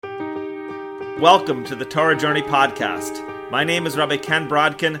Welcome to the Torah Journey Podcast. My name is Rabbi Ken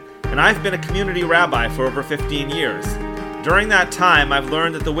Brodkin, and I've been a community rabbi for over 15 years. During that time, I've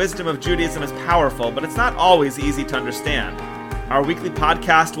learned that the wisdom of Judaism is powerful, but it's not always easy to understand. Our weekly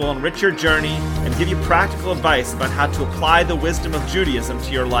podcast will enrich your journey and give you practical advice about how to apply the wisdom of Judaism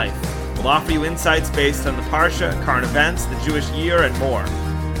to your life. We'll offer you insights based on the Parsha, current events, the Jewish year, and more.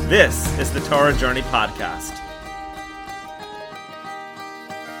 This is the Torah Journey Podcast.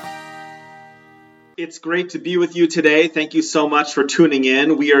 It's great to be with you today. Thank you so much for tuning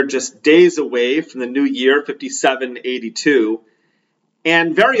in. We are just days away from the new year, 5782.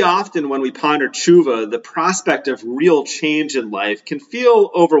 And very often when we ponder tshuva, the prospect of real change in life can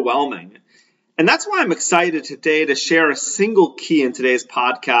feel overwhelming. And that's why I'm excited today to share a single key in today's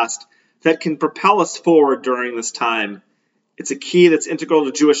podcast that can propel us forward during this time. It's a key that's integral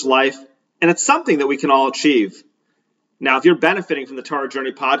to Jewish life, and it's something that we can all achieve. Now, if you're benefiting from the Torah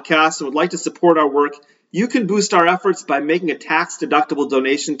Journey podcast and would like to support our work, you can boost our efforts by making a tax-deductible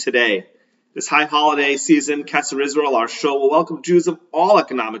donation today. This high holiday season, Kesser Israel, our show, will welcome Jews of all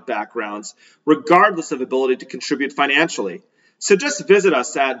economic backgrounds, regardless of ability to contribute financially. So just visit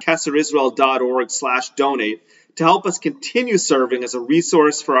us at kesserisrael.org/donate to help us continue serving as a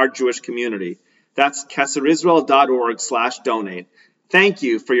resource for our Jewish community. That's kesserisrael.org/donate. Thank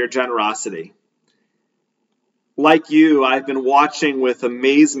you for your generosity. Like you, I've been watching with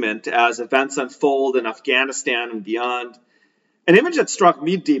amazement as events unfold in Afghanistan and beyond. An image that struck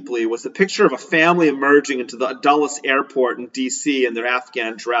me deeply was the picture of a family emerging into the Dulles airport in D.C. in their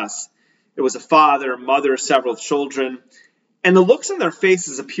Afghan dress. It was a father, mother, several children, and the looks on their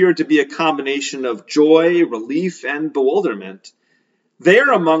faces appeared to be a combination of joy, relief, and bewilderment. They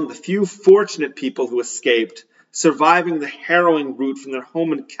are among the few fortunate people who escaped, surviving the harrowing route from their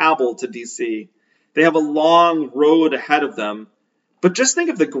home in Kabul to D.C. They have a long road ahead of them, but just think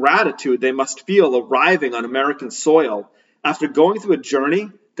of the gratitude they must feel arriving on American soil after going through a journey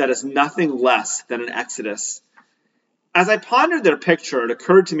that is nothing less than an exodus. As I pondered their picture, it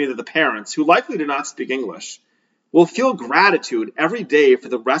occurred to me that the parents, who likely do not speak English, will feel gratitude every day for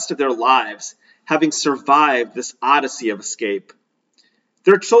the rest of their lives, having survived this odyssey of escape.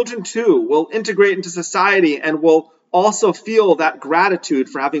 Their children, too, will integrate into society and will also feel that gratitude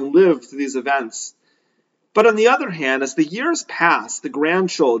for having lived through these events. But on the other hand, as the years pass, the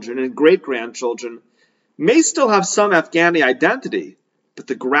grandchildren and great-grandchildren may still have some Afghani identity, but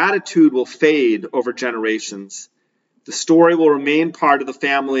the gratitude will fade over generations. The story will remain part of the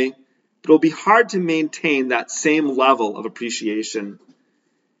family, but it will be hard to maintain that same level of appreciation.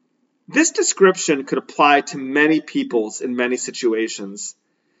 This description could apply to many peoples in many situations,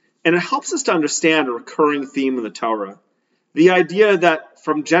 and it helps us to understand a recurring theme in the Torah, the idea that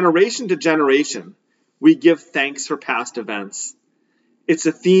from generation to generation, we give thanks for past events. It's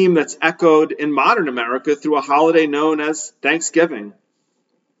a theme that's echoed in modern America through a holiday known as Thanksgiving.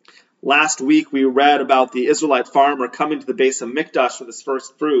 Last week, we read about the Israelite farmer coming to the Beis HaMikdash with his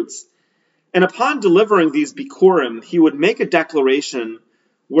first fruits. And upon delivering these Bikurim, he would make a declaration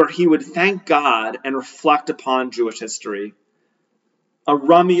where he would thank God and reflect upon Jewish history.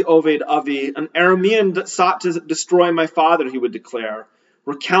 Arami Oved Avi, an Aramean that sought to destroy my father, he would declare,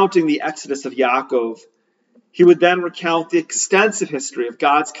 recounting the exodus of Yaakov. He would then recount the extensive history of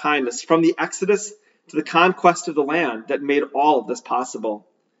God's kindness from the exodus to the conquest of the land that made all of this possible.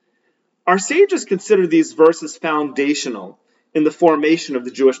 Our sages consider these verses foundational in the formation of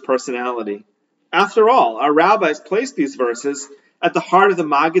the Jewish personality. After all, our rabbis placed these verses at the heart of the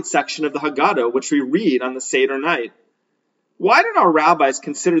Maggid section of the Haggadah, which we read on the Seder night. Why did our rabbis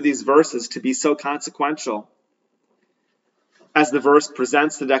consider these verses to be so consequential? As the verse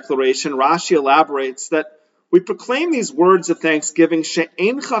presents the declaration, Rashi elaborates that we proclaim these words of thanksgiving,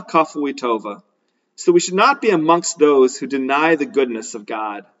 she'encha kafui tova, so we should not be amongst those who deny the goodness of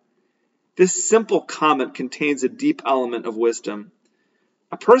God. This simple comment contains a deep element of wisdom.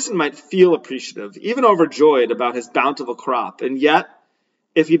 A person might feel appreciative, even overjoyed about his bountiful crop, and yet,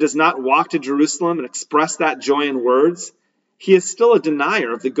 if he does not walk to Jerusalem and express that joy in words, he is still a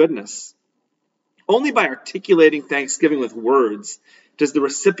denier of the goodness. Only by articulating thanksgiving with words does the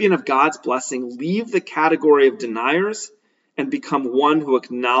recipient of God's blessing leave the category of deniers and become one who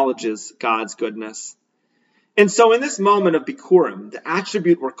acknowledges God's goodness. And so in this moment of Bikurim, the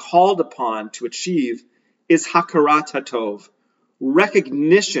attribute we're called upon to achieve is hakarat hatov,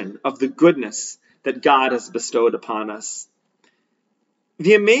 recognition of the goodness that God has bestowed upon us.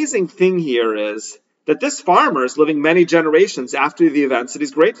 The amazing thing here is that this farmer is living many generations after the events that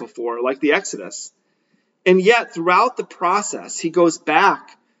he's grateful for, like the Exodus. And yet, throughout the process, he goes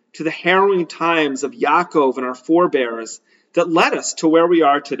back to the harrowing times of Yaakov and our forebears that led us to where we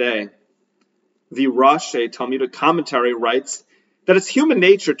are today. The Rush, a Talmudic commentary, writes that it's human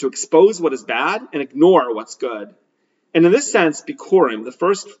nature to expose what is bad and ignore what's good. And in this sense, Bikurim, the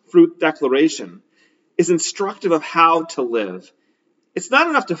first fruit declaration, is instructive of how to live. It's not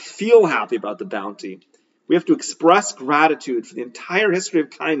enough to feel happy about the bounty. We have to express gratitude for the entire history of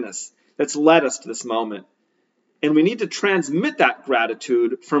kindness that's led us to this moment. And we need to transmit that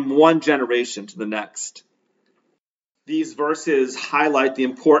gratitude from one generation to the next. These verses highlight the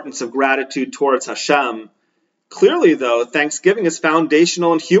importance of gratitude towards Hashem. Clearly, though, thanksgiving is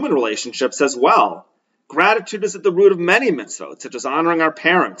foundational in human relationships as well. Gratitude is at the root of many mitzvot, such as honoring our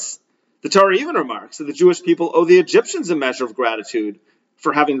parents. The Torah even remarks that the Jewish people owe the Egyptians a measure of gratitude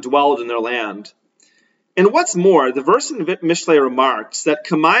for having dwelled in their land. And what's more, the verse in Mishlei remarks that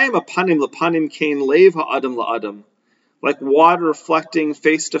Kamayim apanim lapanim kain lev ha'adam la'adam. Like water reflecting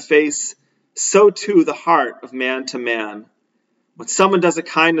face to face, so too the heart of man to man. When someone does a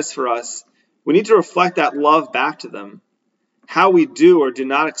kindness for us, we need to reflect that love back to them. How we do or do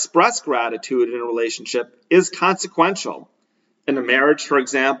not express gratitude in a relationship is consequential. In a marriage, for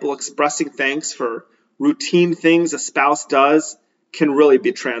example, expressing thanks for routine things a spouse does can really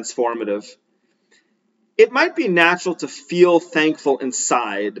be transformative. It might be natural to feel thankful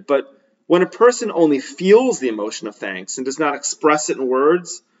inside, but when a person only feels the emotion of thanks and does not express it in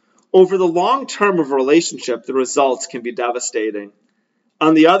words, over the long term of a relationship, the results can be devastating.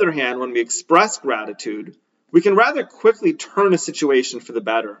 On the other hand, when we express gratitude, we can rather quickly turn a situation for the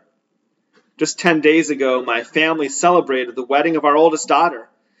better. Just 10 days ago, my family celebrated the wedding of our oldest daughter.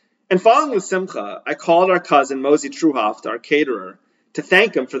 And following the simcha, I called our cousin Mosey Truhoft, our caterer, to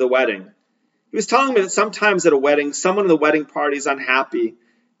thank him for the wedding. He was telling me that sometimes at a wedding, someone in the wedding party is unhappy,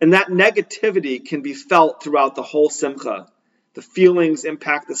 and that negativity can be felt throughout the whole simcha. The feelings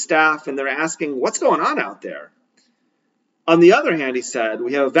impact the staff, and they're asking, what's going on out there? On the other hand, he said,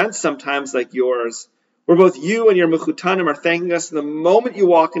 we have events sometimes like yours, where both you and your mechutanim are thanking us the moment you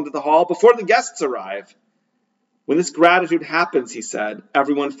walk into the hall before the guests arrive. When this gratitude happens, he said,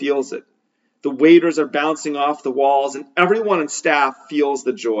 everyone feels it. The waiters are bouncing off the walls, and everyone on staff feels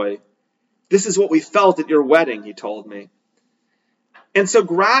the joy. This is what we felt at your wedding, he told me. And so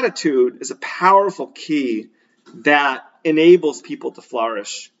gratitude is a powerful key that enables people to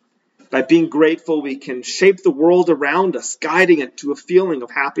flourish. By being grateful, we can shape the world around us, guiding it to a feeling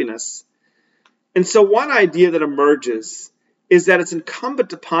of happiness. And so one idea that emerges is that it's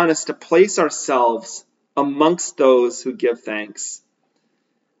incumbent upon us to place ourselves amongst those who give thanks.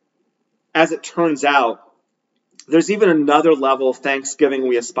 As it turns out, there's even another level of thanksgiving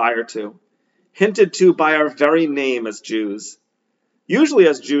we aspire to, hinted to by our very name as Jews. Usually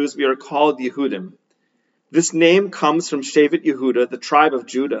as Jews, we are called Yehudim. This name comes from Shevet Yehuda, the tribe of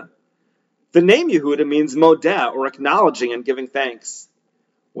Judah. The name Yehuda means modeh, or acknowledging and giving thanks.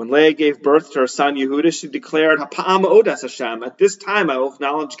 When Leah gave birth to her son Yehuda, she declared, Hapa'am odas Hashem, at this time I will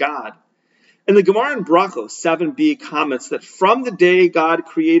acknowledge God. And the Gemara in Brachos 7b comments that from the day God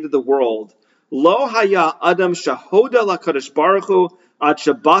created the world, Lo haya adam shahoda lakadosh baruch hu ad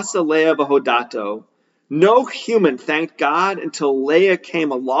shabasa Leah v'hodato. No human thanked God until Leah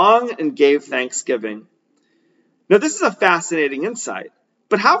came along and gave thanksgiving. Now this is a fascinating insight,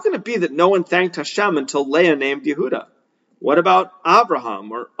 but how can it be that no one thanked Hashem until Leah named Yehuda? What about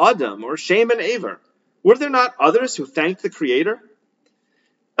Abraham or Adam or Shem and Aver? Were there not others who thanked the Creator?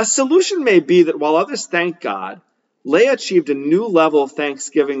 A solution may be that while others thanked God, Leah achieved a new level of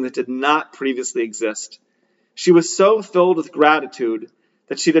thanksgiving that did not previously exist. She was so filled with gratitude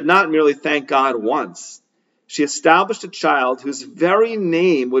that she did not merely thank God once. She established a child whose very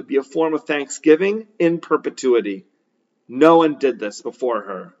name would be a form of thanksgiving in perpetuity. No one did this before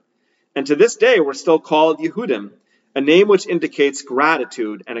her. And to this day, we're still called Yehudim, a name which indicates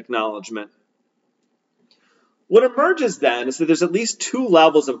gratitude and acknowledgement. What emerges then is that there's at least two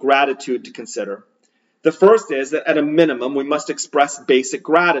levels of gratitude to consider. The first is that at a minimum, we must express basic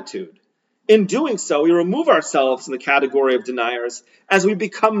gratitude. In doing so, we remove ourselves from the category of deniers as we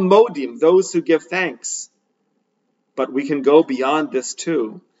become modim, those who give thanks. But we can go beyond this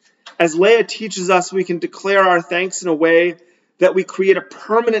too. As Leah teaches us, we can declare our thanks in a way that we create a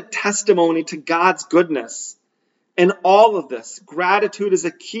permanent testimony to God's goodness. In all of this, gratitude is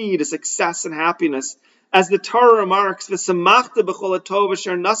a key to success and happiness. As the Torah remarks, "V'samachta b'chol hatov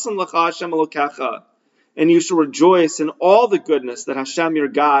asher nasan lecha Hashem Elokecha," and you shall rejoice in all the goodness that Hashem your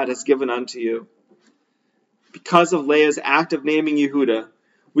God has given unto you. Because of Leah's act of naming Yehuda,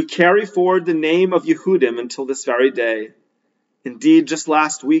 we carry forward the name of Yehudim until this very day. Indeed, just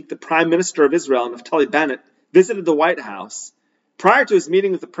last week, the Prime Minister of Israel, Naftali Bennett, visited the White House. Prior to his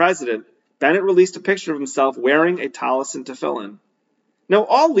meeting with the President, Bennett released a picture of himself wearing a talis and tefillin. Now,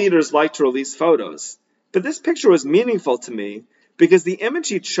 all leaders like to release photos, but this picture was meaningful to me because the image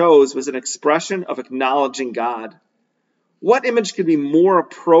he chose was an expression of acknowledging God. What image could be more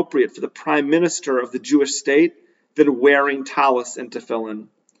appropriate for the prime minister of the Jewish state than wearing tallis and tefillin?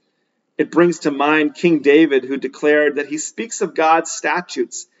 It brings to mind King David, who declared that he speaks of God's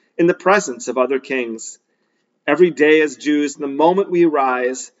statutes in the presence of other kings. Every day as Jews, the moment we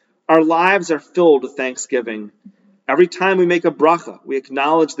rise, our lives are filled with thanksgiving. Every time we make a bracha, we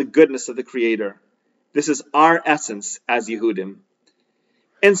acknowledge the goodness of the Creator. This is our essence as Yehudim.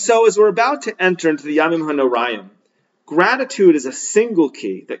 And so, as we're about to enter into the Yamim HaNorayim, gratitude is a single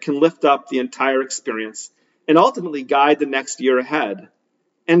key that can lift up the entire experience and ultimately guide the next year ahead.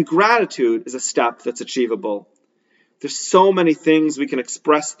 And gratitude is a step that's achievable. There's so many things we can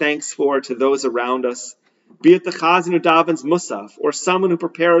express thanks for to those around us, be it the Chazan who davens Musaf, or someone who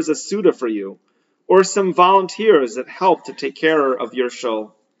prepares a Suda for you, or some volunteers that help to take care of your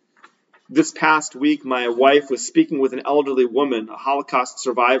shul. This past week, my wife was speaking with an elderly woman, a Holocaust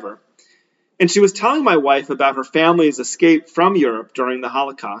survivor, and she was telling my wife about her family's escape from Europe during the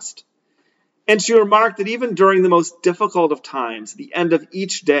Holocaust. And she remarked that even during the most difficult of times, at the end of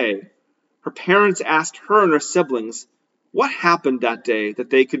each day, her parents asked her and her siblings what happened that day that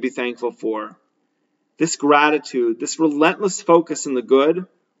they could be thankful for. This gratitude, this relentless focus on the good,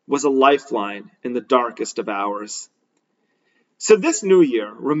 was a lifeline in the darkest of hours. So this new year,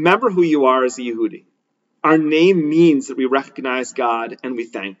 remember who you are as a Yehudi. Our name means that we recognize God and we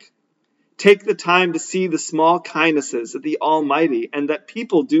thank. Take the time to see the small kindnesses that the Almighty and that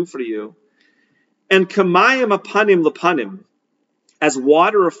people do for you. And kamayim apanim lapanim, as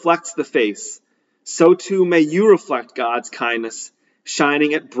water reflects the face, so too may you reflect God's kindness,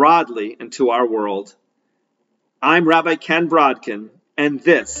 shining it broadly into our world. I'm Rabbi Ken Brodkin, and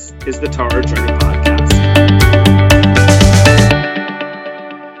this is the Torah Journey Podcast.